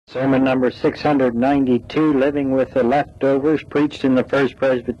Sermon number 692, Living with the Leftovers, preached in the First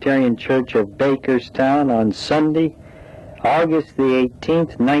Presbyterian Church of Bakerstown on Sunday, August the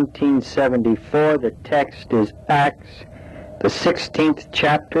 18th, 1974. The text is Acts, the 16th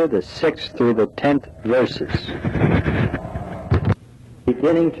chapter, the 6th through the 10th verses.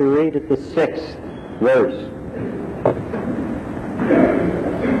 Beginning to read at the 6th verse.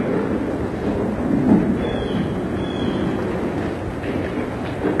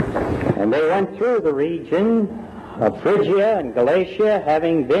 And they went through the region of Phrygia and Galatia,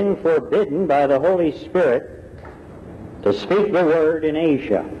 having been forbidden by the Holy Spirit to speak the word in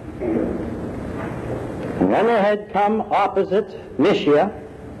Asia. And when they had come opposite Mysia,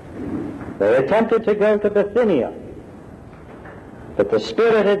 they attempted to go to Bithynia, but the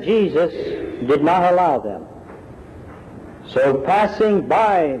Spirit of Jesus did not allow them. So passing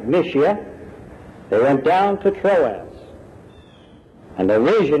by Mysia, they went down to Troas. And a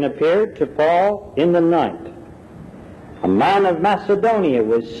vision appeared to Paul in the night. A man of Macedonia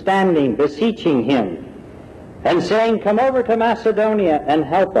was standing beseeching him and saying, "Come over to Macedonia and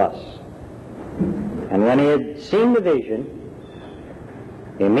help us." And when he had seen the vision,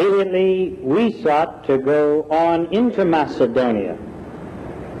 immediately we sought to go on into Macedonia,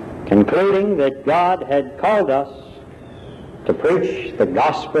 concluding that God had called us to preach the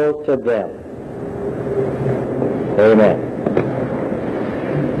gospel to them. Amen.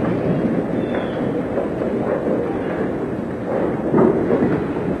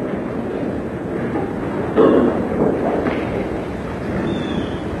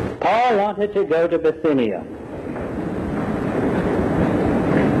 Paul wanted to go to Bithynia,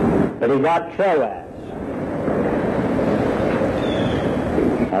 but he got Troas.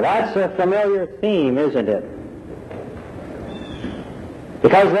 Now that's a familiar theme, isn't it?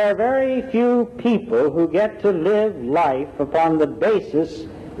 Because there are very few people who get to live life upon the basis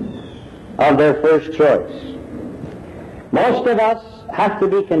of their first choice. Most of us have to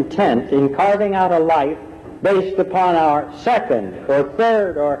be content in carving out a life based upon our second or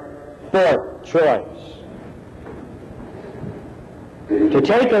third or fourth choice. To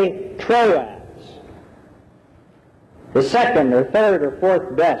take a Troas, the second or third or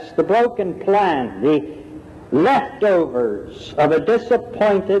fourth best, the broken plan, the leftovers of a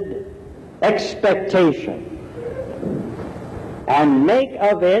disappointed expectation, and make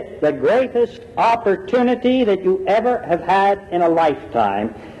of it the greatest opportunity that you ever have had in a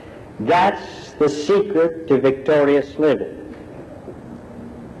lifetime, that's the secret to victorious living.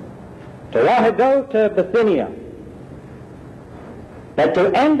 To want to go to Bithynia, but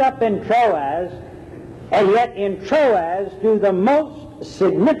to end up in Troas, and yet in Troas do the most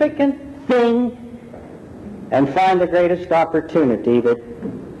significant thing and find the greatest opportunity that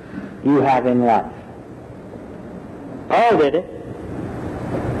you have in life. Paul did it.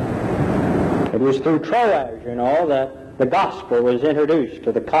 It was through Troas, you know, that the gospel was introduced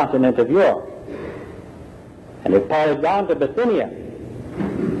to the continent of Europe. And if Paul had gone to Bithynia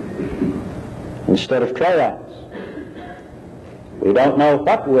instead of Troas, we don't know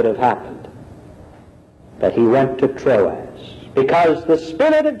what would have happened. But he went to Troas because the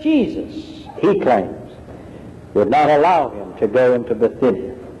Spirit of Jesus, he claims, would not allow him to go into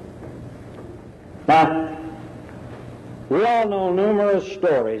Bithynia. Now, we all know numerous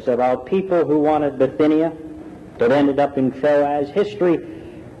stories about people who wanted Bithynia that ended up in Troas. History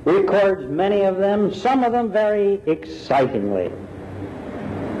records many of them, some of them very excitingly.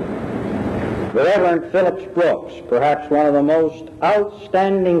 The Reverend Phillips Brooks, perhaps one of the most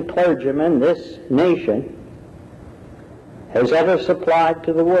outstanding clergymen this nation has ever supplied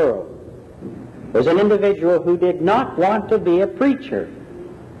to the world, was an individual who did not want to be a preacher.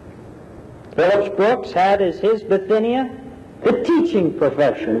 Phillips Brooks had as his Bithynia the teaching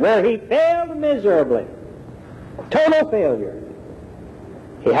profession, where he failed miserably. Total failure.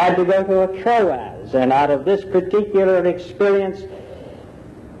 He had to go to a Troas, and out of this particular experience,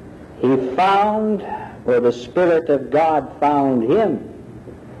 he found where the Spirit of God found him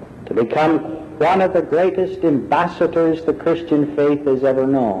to become one of the greatest ambassadors the Christian faith has ever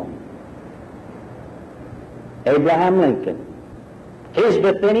known. Abraham Lincoln. His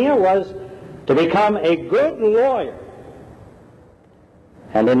Bithynia was to become a good lawyer.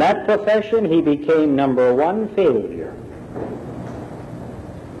 And in that profession he became number one failure.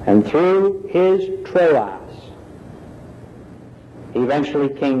 And through his Troas, he eventually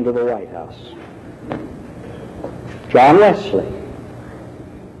came to the White House. John Wesley.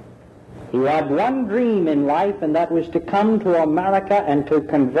 He had one dream in life, and that was to come to America and to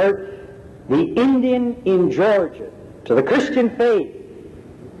convert the Indian in Georgia to the Christian faith.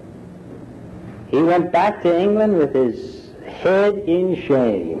 He went back to England with his head in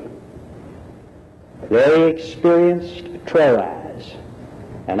shame. There he experienced Troas,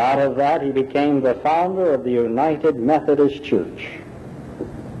 and out of that he became the founder of the United Methodist Church.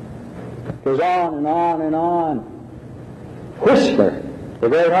 It goes on and on and on. Whistler, the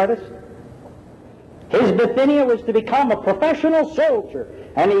great artist, his Bithynia was to become a professional soldier,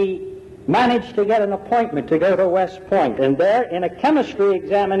 and he managed to get an appointment to go to West Point, and there, in a chemistry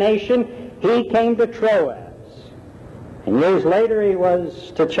examination, he came to Troas. And years later he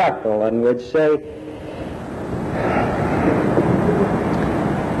was to chuckle and would say,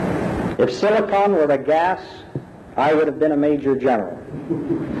 if silicon were a gas, I would have been a major general.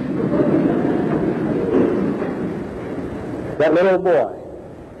 That little boy,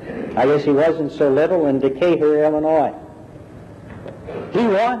 I guess he wasn't so little, in Decatur, Illinois, he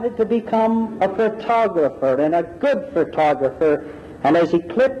wanted to become a photographer, and a good photographer, and as he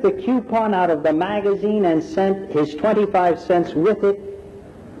clipped the coupon out of the magazine and sent his 25 cents with it,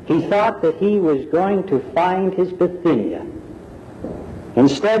 he thought that he was going to find his Bithynia.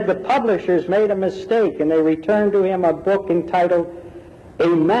 Instead, the publishers made a mistake, and they returned to him a book entitled A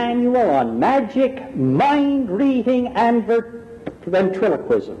Manual on Magic, Mind Reading, and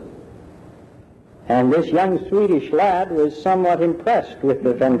Ventriloquism. And this young Swedish lad was somewhat impressed with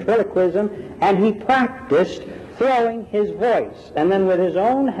the ventriloquism, and he practiced throwing his voice. And then with his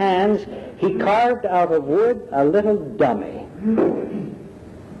own hands, he carved out of wood a little dummy.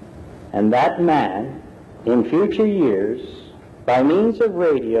 And that man, in future years, by means of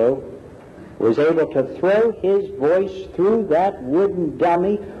radio, was able to throw his voice through that wooden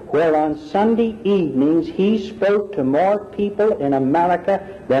dummy, where on Sunday evenings he spoke to more people in America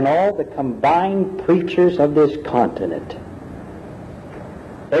than all the combined preachers of this continent.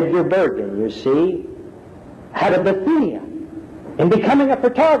 Edgar Bergen, you see, had a Bithynia in becoming a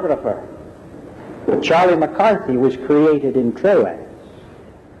photographer. Charlie McCarthy was created in Troas.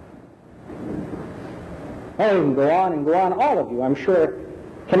 Oh, you can go on and go on. All of you, I'm sure,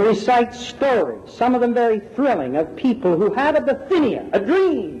 can recite stories, some of them very thrilling, of people who had a Bithynia, a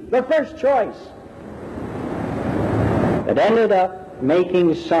dream, their first choice, that ended up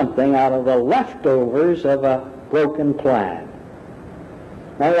making something out of the leftovers of a broken plan.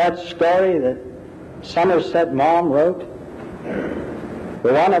 Remember that story that Somerset Maugham wrote?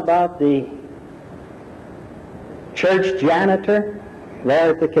 The one about the church janitor there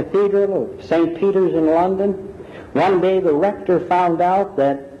at the Cathedral of St. Peter's in London. One day the rector found out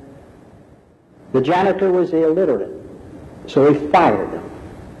that the janitor was illiterate, so he fired him.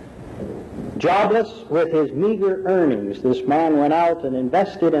 Jobless with his meager earnings, this man went out and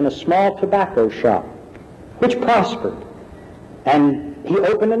invested in a small tobacco shop, which prospered. And he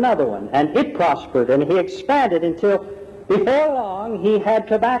opened another one, and it prospered, and he expanded until before long he had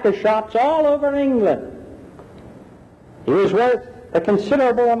tobacco shops all over England. He was worth a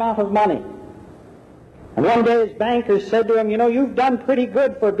considerable amount of money. And one day his bankers said to him, you know, you've done pretty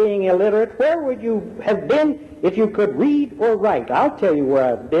good for being illiterate. Where would you have been if you could read or write? I'll tell you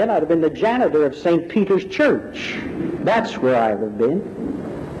where I've been. I'd have been the janitor of St. Peter's Church. That's where I would have been.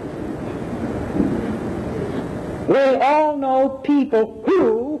 We all know people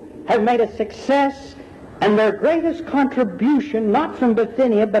who have made a success, and their greatest contribution, not from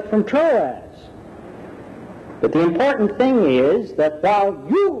Bithynia, but from Troas. But the important thing is that while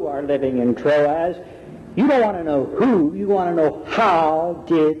you are living in Troas, you don't want to know who, you want to know how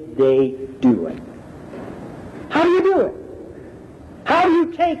did they do it. How do you do it? How do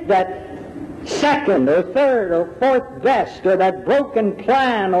you take that second or third or fourth best, or that broken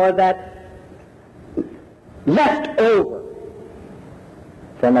plan, or that leftover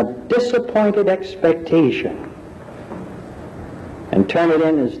from a disappointed expectation, and turn it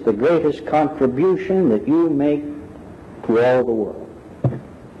in as the greatest contribution that you make to all the world?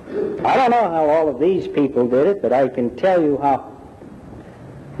 I don't know how all of these people did it, but I can tell you how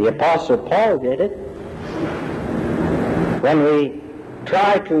the Apostle Paul did it. When we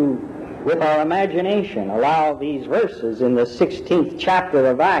try to, with our imagination, allow these verses in the 16th chapter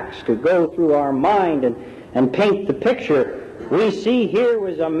of Acts to go through our mind and paint the picture, we see here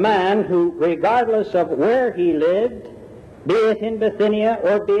was a man who, regardless of where he lived, be it in Bithynia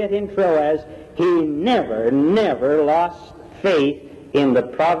or be it in Troas, he never lost faith in the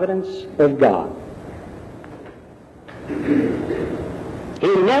providence of God.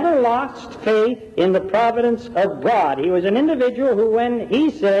 He never lost faith in the providence of God. He was an individual who, when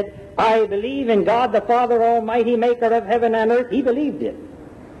he said, I believe in God the Father Almighty, maker of heaven and earth, he believed it.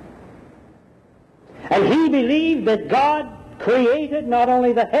 And he believed that God created not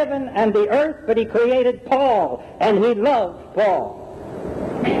only the heaven and the earth, but he created Paul, and he loved Paul.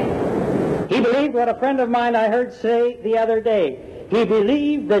 He believed what a friend of mine I heard say the other day. He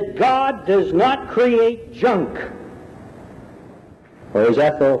believed that God does not create junk. Or as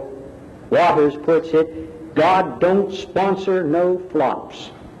Ethel Waters puts it, God don't sponsor no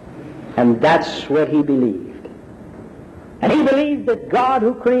flops. And that's what he believed. And he believed that God,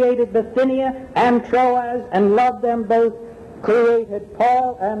 who created Bithynia and Troas and loved them both, created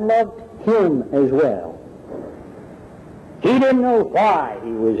Paul and loved him as well. He didn't know why he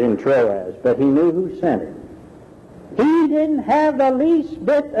was in Troas, but he knew who sent him. He didn't have the least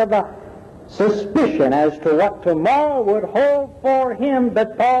bit of a suspicion as to what tomorrow would hold for him,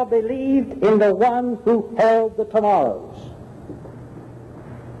 but Paul believed in the one who held the tomorrows.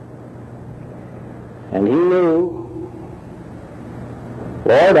 And he knew,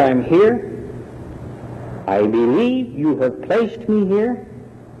 Lord, I'm here. I believe you have placed me here.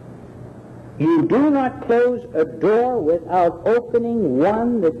 You do not close a door without opening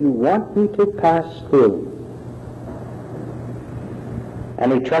one that you want me to pass through.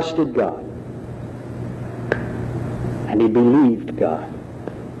 And he trusted God. And he believed God.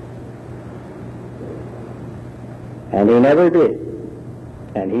 And he never did.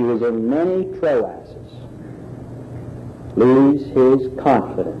 And he was in many Troases. Lose his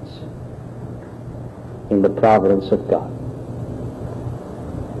confidence in the providence of God.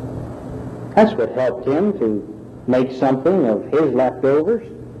 That's what helped him to make something of his leftovers,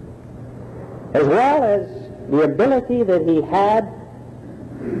 as well as the ability that he had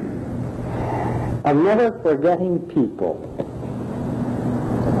of never forgetting people.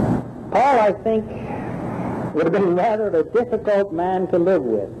 Paul, I think, would have been rather a difficult man to live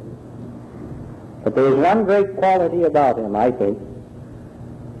with. But there was one great quality about him, I think.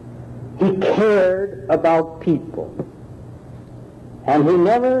 He cared about people. And he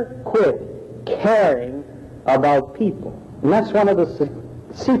never quit caring about people. And that's one of the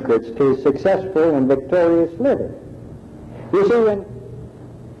secrets to successful and victorious living. You see, when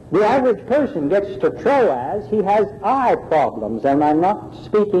the average person gets to Troas, he has eye problems, and I'm not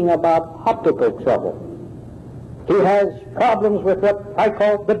speaking about optical trouble. He has problems with what I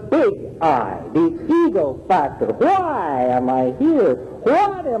call the big I, the ego factor. Why am I here?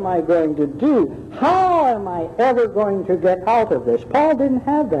 What am I going to do? How am I ever going to get out of this? Paul didn't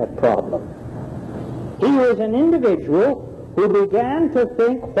have that problem. He was an individual who began to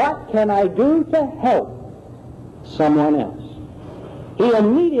think, what can I do to help someone else? He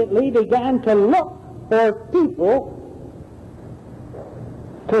immediately began to look for people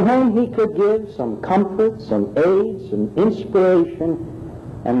to whom he could give some comfort, some aid, some inspiration,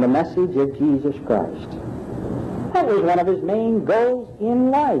 and the message of Jesus Christ. That was one of his main goals in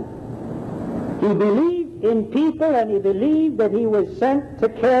life. He believed in people, and he believed that he was sent to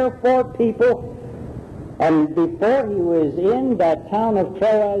care for people. And before he was in that town of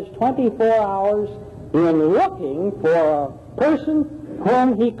Troas 24 hours in looking for a person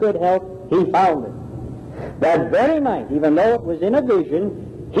whom he could help, he found it. That very night, even though it was in a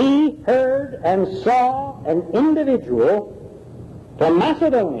vision, he heard and saw an individual from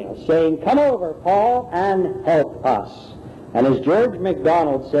Macedonia saying, come over, Paul, and help us. And as George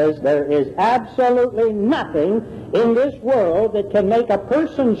MacDonald says, there is absolutely nothing in this world that can make a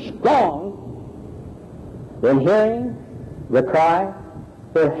person strong than hearing the cry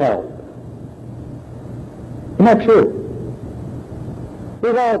for help. Isn't that true?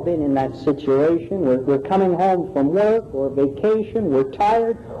 We've all been in that situation. We're coming home from work or vacation. We're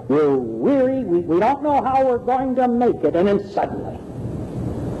tired. We're weary. We don't know how we're going to make it. And then suddenly,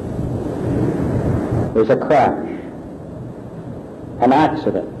 there's a crash, an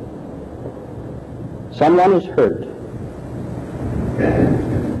accident. Someone is hurt.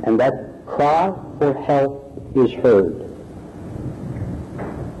 And that cry for help is heard.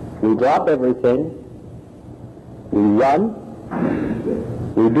 We drop everything. We run.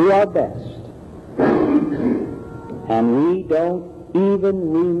 We do our best. And we don't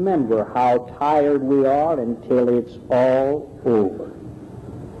even remember how tired we are until it's all over.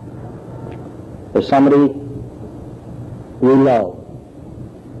 If somebody we love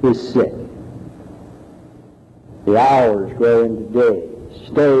is sick, the hours grow into days,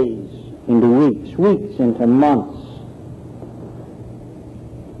 days into weeks, weeks into months,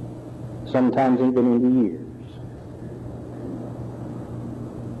 sometimes even into years.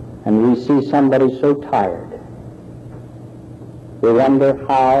 And we see somebody so tired, we wonder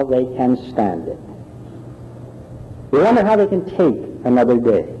how they can stand it. We wonder how they can take another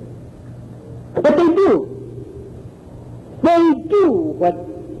day. But they do. They do what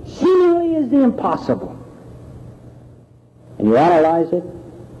seemingly is the impossible. And you analyze it,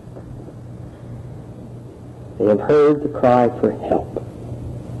 they have heard the cry for help.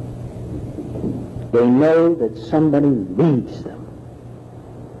 They know that somebody reads them.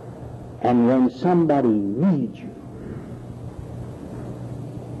 And when somebody reads you,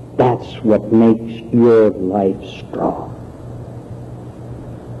 that's what makes your life strong.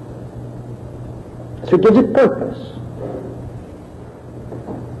 So it gives it purpose.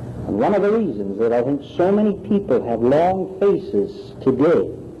 And one of the reasons that I think so many people have long faces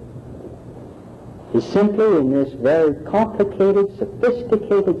today is simply in this very complicated,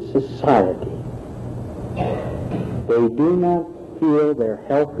 sophisticated society, they do not feel their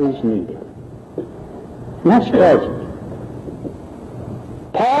help is needed. And that's tragic.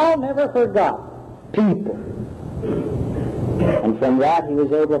 Paul never forgot people. And from that he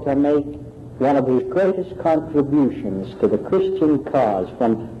was able to make one of his greatest contributions to the Christian cause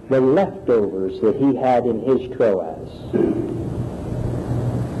from the leftovers that he had in his Troas.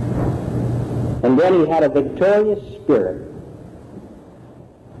 And then he had a victorious spirit.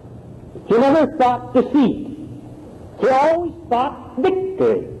 He never thought defeat. He always thought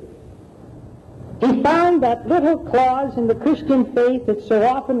victory. He found that little clause in the Christian faith that so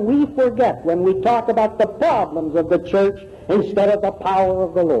often we forget when we talk about the problems of the church instead of the power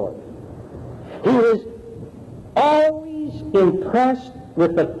of the Lord. He was always impressed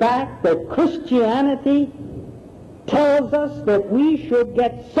with the fact that Christianity tells us that we should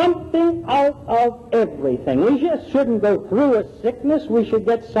get something out of everything. We just shouldn't go through a sickness. We should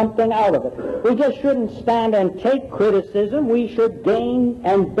get something out of it. We just shouldn't stand and take criticism. We should gain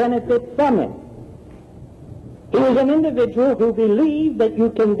and benefit from it. He was an individual who believed that you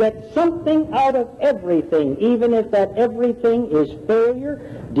can get something out of everything, even if that everything is failure,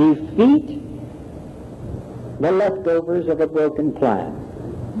 defeat, the leftovers of a broken plan.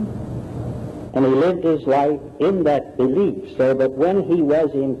 And he lived his life in that belief, so that when he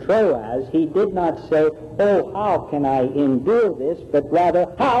was in Troas, he did not say, oh, how can I endure this, but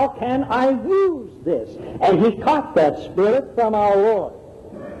rather, how can I use this? And he caught that spirit from our Lord.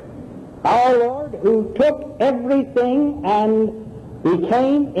 Our Lord, who took everything and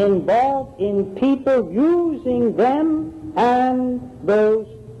became involved in people using them and those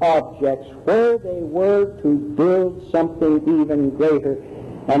objects where they were to build something even greater.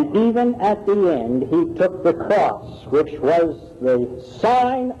 And even at the end, he took the cross, which was the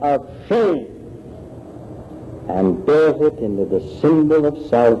sign of shame, and built it into the symbol of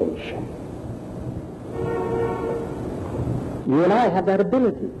salvation. You and I have that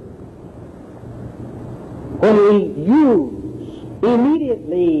ability. When we use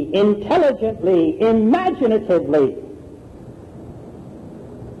immediately, intelligently, imaginatively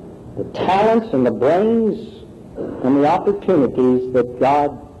the talents and the brains and the opportunities that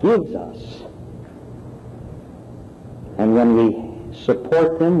God gives us, and when we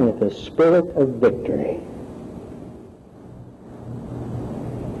support them with a spirit of victory.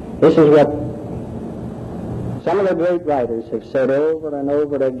 This is what some of the great writers have said over and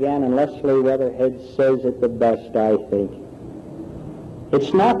over again, and Leslie Weatherhead says it the best, I think.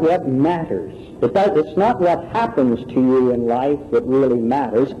 It's not what matters. It's not what happens to you in life that really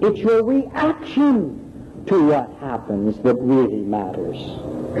matters. It's your reaction to what happens that really matters.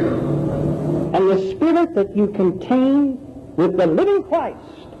 And the spirit that you contain with the living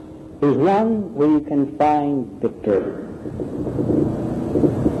Christ is one where you can find victory.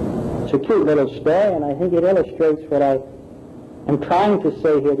 It's a cute little story, and I think it illustrates what I am trying to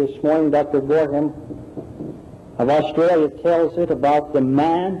say here this morning. Dr. Gorham of Australia tells it about the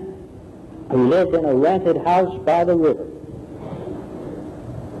man who lived in a rented house by the river.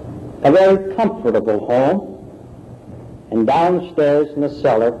 A very comfortable home, and downstairs in the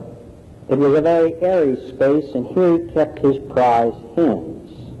cellar, it was a very airy space, and here he kept his prize hens,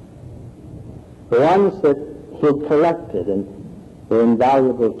 the ones that he had collected and were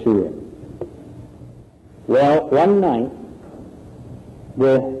invaluable to him. Well, one night,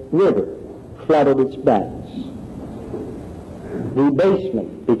 the river flooded its banks. The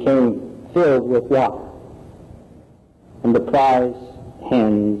basement became filled with water, and the prize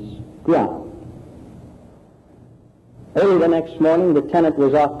hens drowned. Early the next morning, the tenant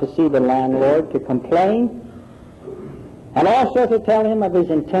was off to see the landlord to complain, and also to tell him of his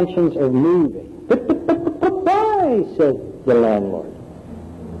intentions of moving. But why, said the landlord.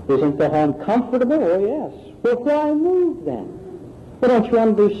 Isn't the home comfortable? Oh, yes. Well, why move then? Well, don't you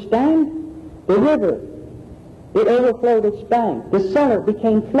understand? The river, it overflowed its bank. The cellar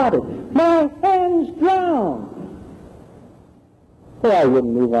became flooded. My hens drowned. Well, I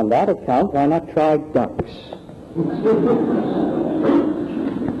wouldn't move on that account. Why not try ducks?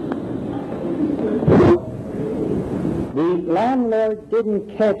 The landlord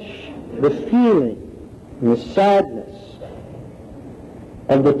didn't catch the feeling and the sadness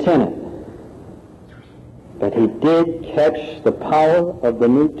of the tenant. But he did catch the power of the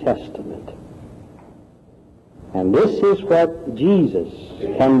New Testament. And this is what Jesus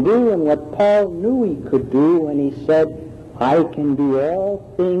can do and what Paul knew he could do when he said, I can do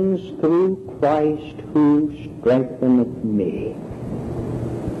all things through Christ who strengtheneth me.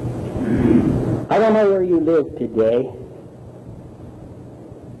 I don't know where you live today,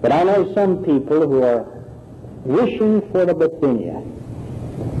 but I know some people who are wishing for the Bithynia.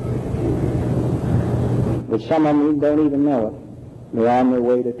 But some of them don't even know it. They're on their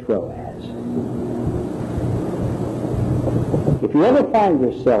way to Troas. If you ever find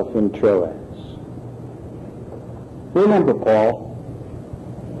yourself in Troas, remember Paul,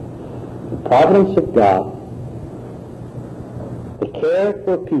 the providence of God, the care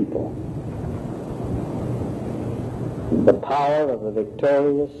for people, the power of a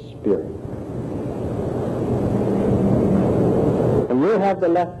victorious spirit. And you have the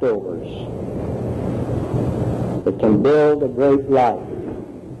leftovers that can build a great life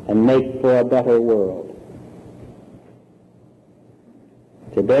and make for a better world.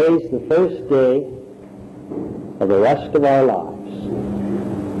 Today's the first day of the rest of our lives.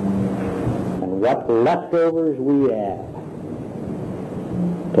 And what leftovers we have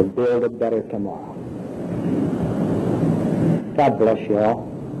to build a better tomorrow. God bless you all.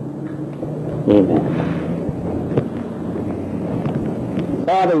 Amen.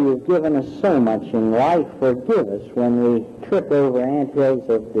 Father, you've given us so much in life. Forgive us when we trip over anthills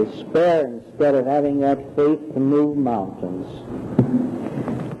of despair instead of having that faith to move mountains.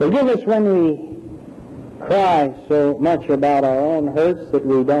 Forgive us when we cry so much about our own hurts that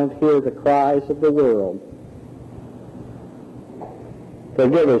we don't hear the cries of the world.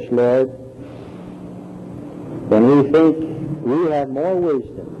 Forgive us, Lord, when we think we have more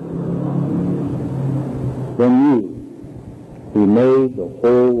wisdom than you, who made the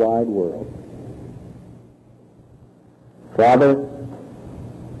whole wide world. Father,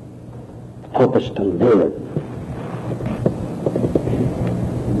 help us to live.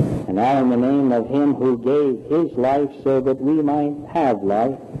 And now in the name of him who gave his life so that we might have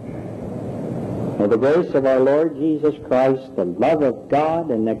life, may the grace of our Lord Jesus Christ, the love of God,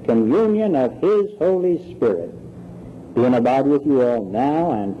 and the communion of his Holy Spirit be and abide with you all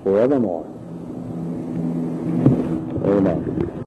now and forevermore. Amen.